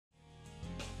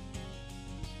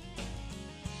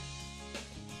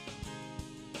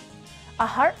A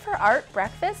Heart for Art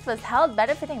breakfast was held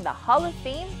benefiting the Hall of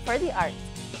Fame for the Arts.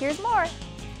 Here's more.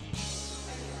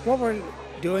 What we're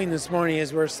doing this morning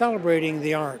is we're celebrating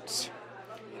the arts,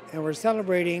 and we're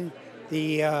celebrating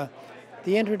the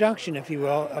introduction, if you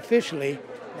will, officially,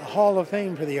 the Hall of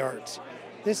Fame for the Arts.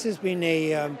 This has been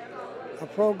a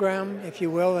program, if you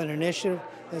will, an initiative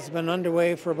that's been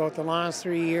underway for about the last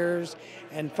 3 years,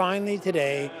 and finally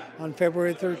today, on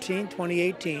February 13,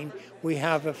 2018, we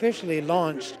have officially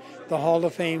launched the Hall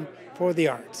of Fame for the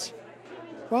Arts.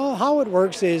 Well, how it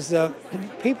works is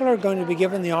people are going to be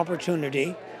given the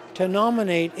opportunity to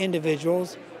nominate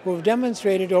individuals who have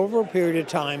demonstrated over a period of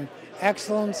time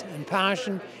excellence and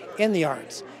passion in the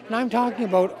arts. And I'm talking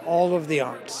about all of the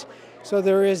arts. So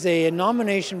there is a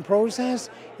nomination process.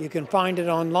 You can find it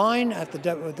online at the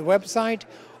website,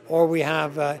 or we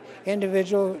have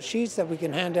individual sheets that we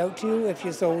can hand out to you if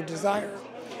you so desire.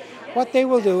 What they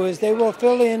will do is they will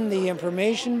fill in the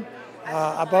information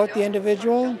about the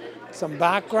individual, some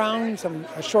background,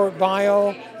 a short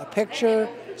bio, a picture,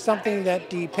 something that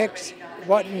depicts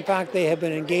what in fact they have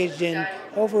been engaged in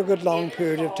over a good long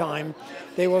period of time.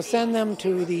 They will send them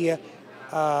to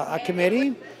a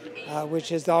committee which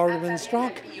has already been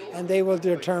struck, and they will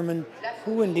determine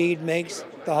who indeed makes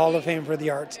the Hall of Fame for the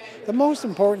Arts. The most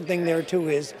important thing there too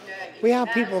is we have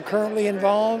people currently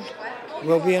involved,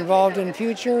 will be involved in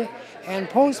future, and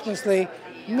posthumously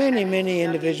many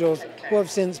individuals who have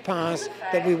since passed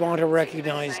that we want to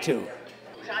recognize too.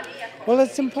 Well,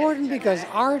 it's important because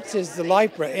arts is the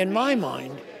lifeline, in my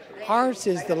mind, arts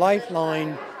is the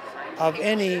lifeline of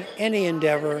any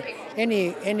endeavor,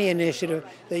 any initiative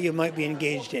that you might be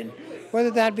engaged in.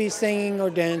 Whether that be singing or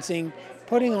dancing,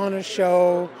 putting on a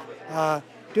show,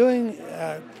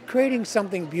 creating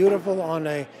something beautiful on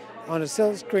a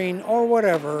silk screen or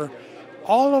whatever,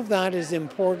 all of that is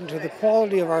important to the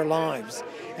quality of our lives.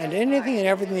 And anything and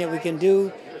everything that we can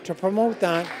do to promote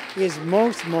that is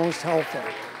most helpful.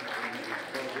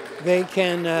 They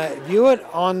can view it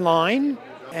online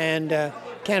and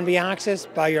can be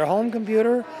accessed by your home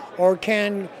computer, or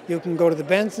you can go to the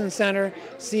Benson Center,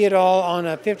 see it all on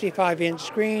a 55-inch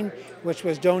screen, which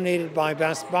was donated by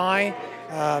Best Buy,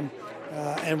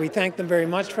 and we thank them very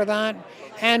much for that.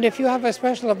 And if you have a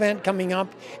special event coming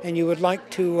up and you would like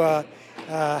to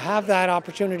have that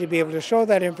opportunity to be able to show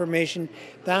that information,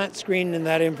 that screen and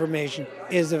that information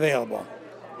is available.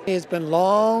 It's been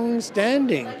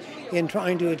long-standing in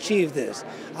trying to achieve this.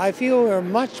 I feel we're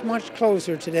much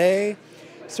closer today.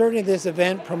 Certainly this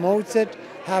event promotes it,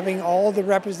 having all the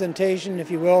representation, if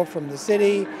you will, from the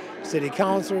city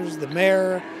councillors, the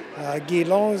mayor, Guy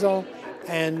Lonzo,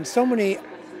 and so many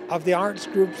of the arts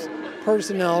groups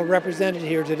personnel represented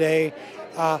here today.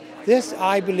 This,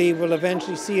 I believe, will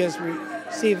eventually see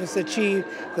us achieve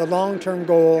the long-term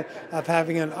goal of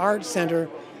having an arts centre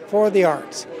for the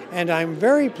arts. And I'm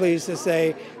very pleased to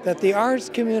say that the arts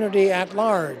community at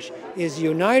large is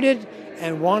united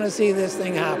and want to see this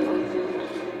thing happen.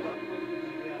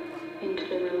 Into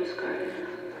the rose garden.